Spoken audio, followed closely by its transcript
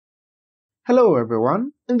Hello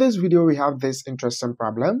everyone, in this video we have this interesting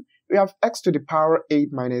problem. We have x to the power 8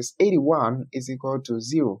 minus 81 is equal to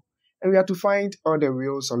 0 and we have to find all the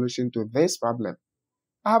real solution to this problem.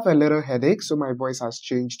 I have a little headache so my voice has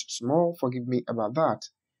changed small, forgive me about that.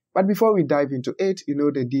 But before we dive into it, you know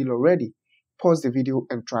the deal already. Pause the video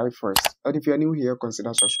and try first, and if you are new here,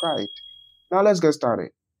 consider subscribed. Now let's get started.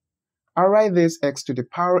 I'll write this x to the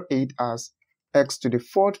power 8 as x to the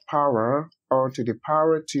 4th power or to the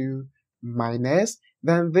power 2 minus,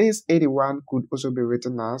 then this 81 could also be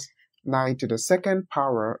written as 9 to the 2nd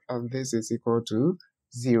power, and this is equal to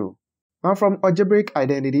 0. Now from algebraic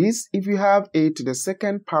identities, if you have a to the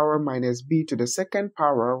 2nd power minus b to the 2nd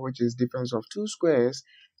power, which is difference of two squares,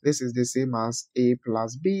 this is the same as a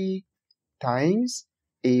plus b times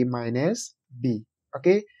a minus b.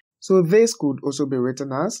 Okay, so this could also be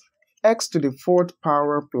written as x to the 4th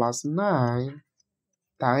power plus 9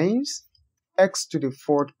 times x to the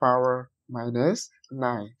 4th power minus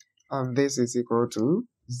 9, and this is equal to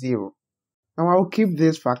 0. Now I'll keep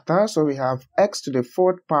this factor, so we have x to the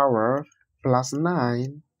 4th power plus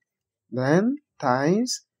 9, then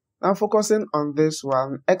times, now focusing on this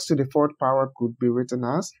one, x to the 4th power could be written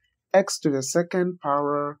as x to the 2nd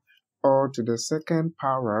power or to the 2nd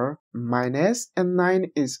power minus, and 9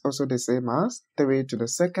 is also the same as 3 to the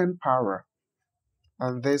 2nd power,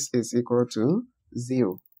 and this is equal to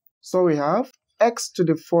 0. So we have x to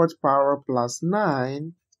the 4th power plus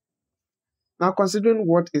 9. Now considering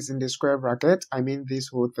what is in the square bracket, I mean this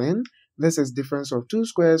whole thing, this is difference of two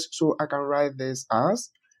squares, so I can write this as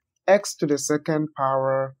x to the 2nd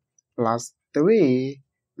power plus 3,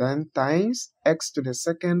 then times x to the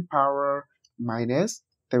 2nd power minus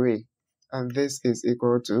 3, and this is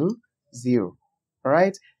equal to 0.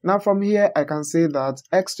 Alright, now from here I can say that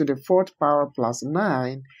x to the 4th power plus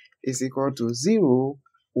 9 is equal to 0,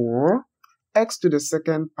 or x to the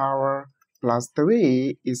 2nd power plus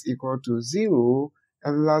 3 is equal to 0,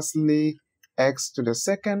 and lastly x to the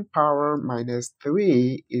 2nd power minus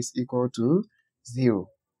 3 is equal to 0.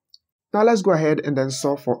 Now let's go ahead and then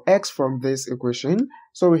solve for x from this equation.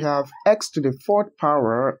 So we have x to the 4th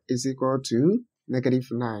power is equal to negative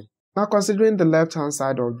 9. Now considering the left hand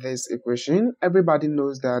side of this equation, everybody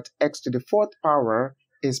knows that x to the 4th power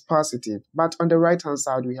is positive, but on the right hand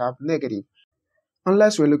side we have negative.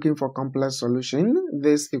 Unless we're looking for complex solution,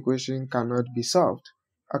 this equation cannot be solved.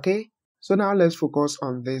 Okay, so now let's focus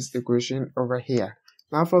on this equation over here.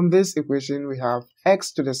 Now from this equation we have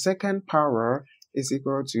x to the 2nd power is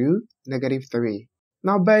equal to negative 3.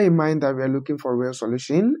 Now bear in mind that we are looking for real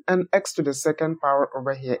solution, and x to the 2nd power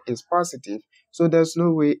over here is positive, so there's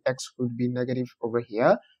no way x could be negative over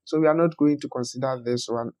here, so we are not going to consider this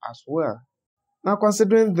one as well. Now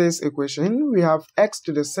considering this equation, we have x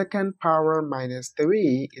to the 2nd power minus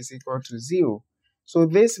 3 is equal to 0. So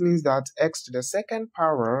this means that x to the 2nd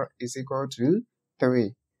power is equal to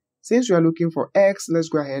 3. Since we are looking for x, let's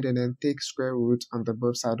go ahead and then take square root on the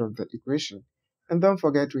both sides of the equation. And don't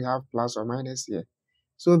forget we have plus or minus here.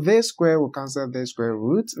 So this square will cancel this square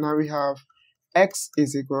root. Now we have x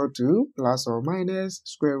is equal to plus or minus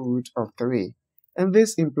square root of 3. And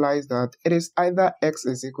this implies that it is either x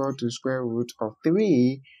is equal to square root of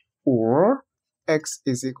 3 or x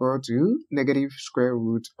is equal to negative square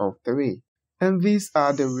root of 3. And these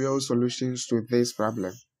are the real solutions to this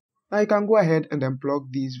problem. Now you can go ahead and then plug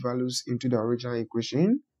these values into the original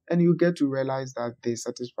equation, and you get to realize that they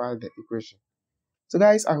satisfy the equation. So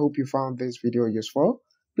guys, I hope you found this video useful.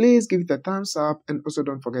 Please give it a thumbs up and also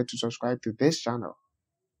don't forget to subscribe to this channel.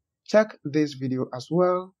 Check this video as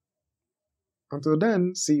well. Until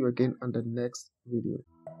then, see you again on the next video.